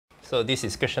So this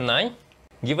is question 9.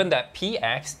 Given that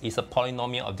Px is a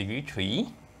polynomial of degree 3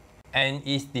 and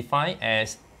is defined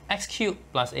as x cubed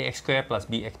plus ax squared plus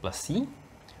bx plus c,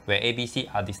 where a, b, c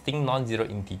are distinct non-zero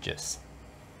integers.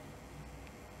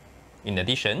 In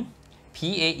addition, Pa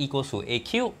equals to a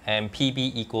cubed and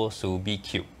Pb equals to b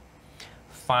cubed.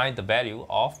 Find the value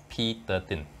of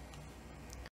P13.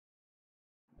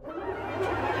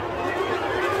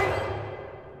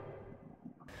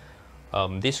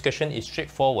 This question is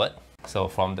straightforward. So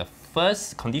from the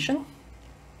first condition,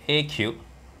 a cubed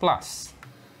plus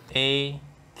a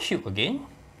cubed again,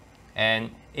 and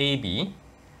ab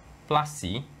plus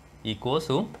c equals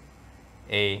to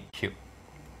a cubed.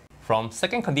 From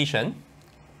second condition,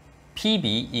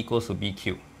 pb equals to b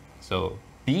cubed. So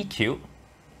b cubed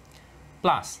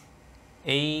plus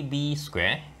ab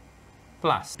squared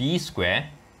plus b squared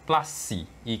plus c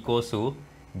equals to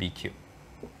b cubed.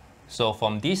 So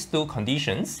from these two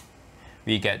conditions,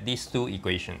 we get these two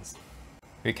equations.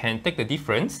 We can take the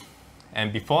difference,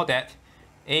 and before that,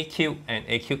 a cubed and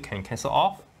a cubed can cancel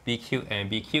off, b cubed and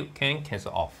b cubed can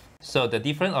cancel off. So the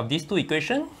difference of these two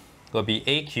equations will be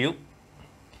a cubed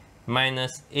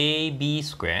minus ab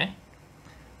squared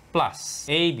plus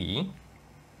ab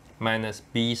minus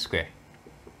b squared.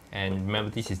 And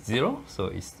remember, this is 0, so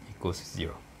it equals to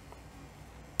 0.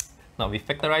 Now we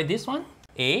factorize this one.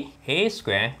 A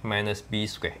squared minus b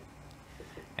squared.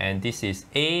 And this is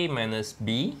a minus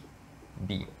b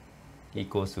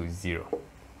equals to 0.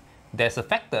 There's a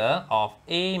factor of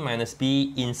a minus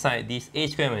b inside this a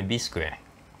squared minus b squared.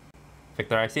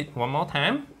 Factorize it one more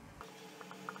time.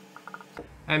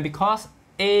 And because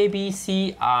a, b,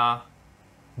 c are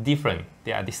different,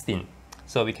 they are distinct,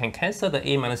 so we can cancel the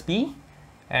a minus b,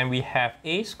 and we have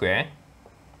a squared.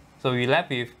 So we left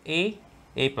with a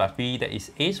plus b, that is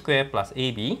a squared plus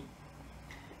ab,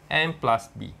 and plus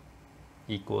b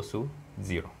equals to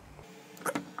 0.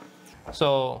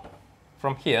 So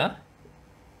from here,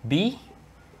 b,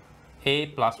 a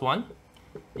plus 1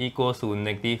 equals to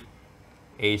negative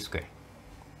a squared.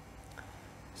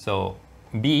 So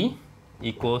b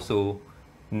equals to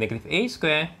negative a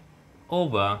squared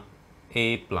over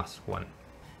a plus 1.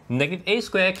 Negative a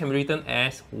squared can be written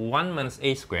as 1 minus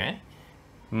a squared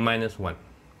minus 1.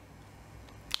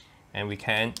 And we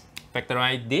can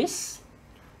factorize this,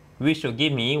 which will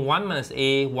give me 1 minus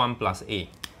a, 1 plus a.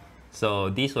 So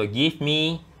this will give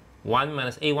me 1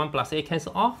 minus a, 1 plus a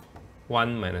cancel off,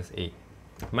 1 minus a,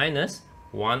 minus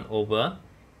 1 over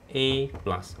a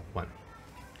plus 1.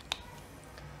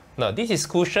 Now this is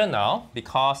crucial now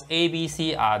because a, b,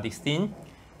 c are distinct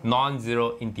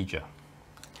non-zero integer.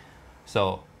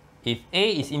 So if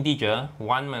a is integer,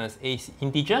 1 minus a is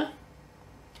integer.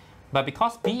 But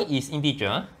because b is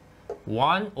integer,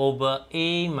 1 over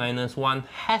a minus 1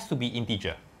 has to be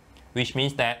integer, which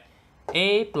means that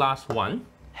a plus 1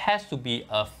 has to be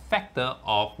a factor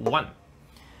of 1.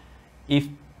 If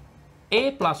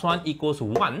a plus 1 equals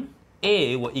 1,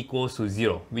 a will equal to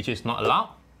 0, which is not allowed.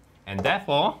 And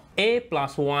therefore, a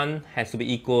plus 1 has to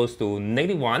be equals to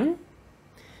negative 1,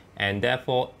 and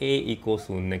therefore a equals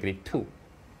to negative 2.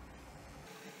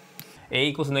 A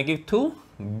equals to negative 2,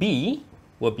 b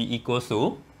will be equals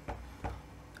to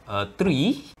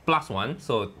 3 plus 1,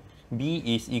 so b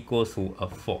is equals to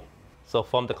 4. So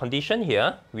from the condition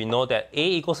here, we know that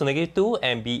a equals to negative 2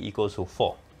 and b equals to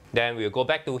 4. Then we'll go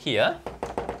back to here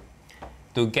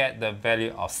to get the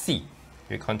value of c.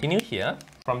 We continue here.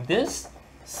 From this,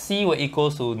 c will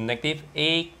equal to negative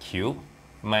a cubed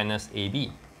minus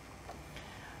ab,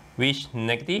 which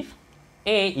negative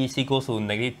a is equal to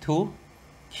negative 2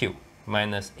 cubed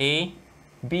minus a,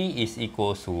 b is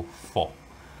equal to 4.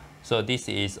 So this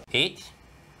is 8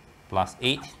 plus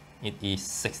 8, it is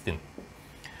 16.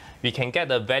 We can get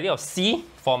the value of c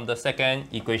from the second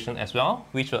equation as well,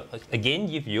 which will again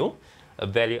give you a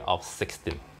value of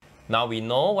 16. Now we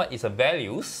know what is the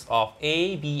values of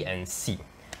a, b, and c.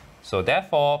 So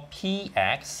therefore,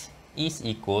 px is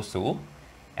equal to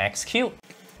x cubed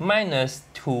minus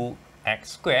 2x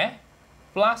squared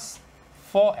plus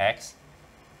 4x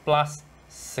plus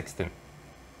 16.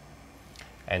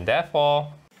 And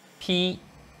therefore,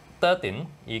 P13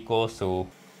 equals to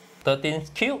 13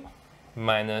 cubed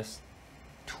minus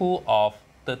 2 of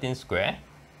 13 squared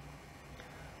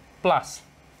plus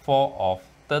 4 of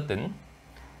 13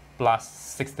 plus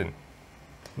 16.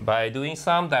 By doing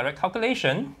some direct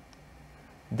calculation,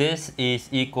 this is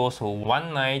equal to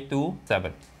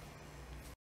 1927.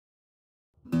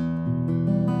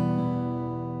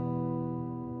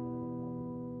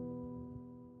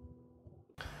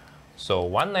 So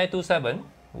 1927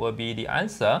 will be the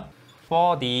answer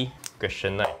for the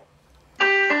question 9.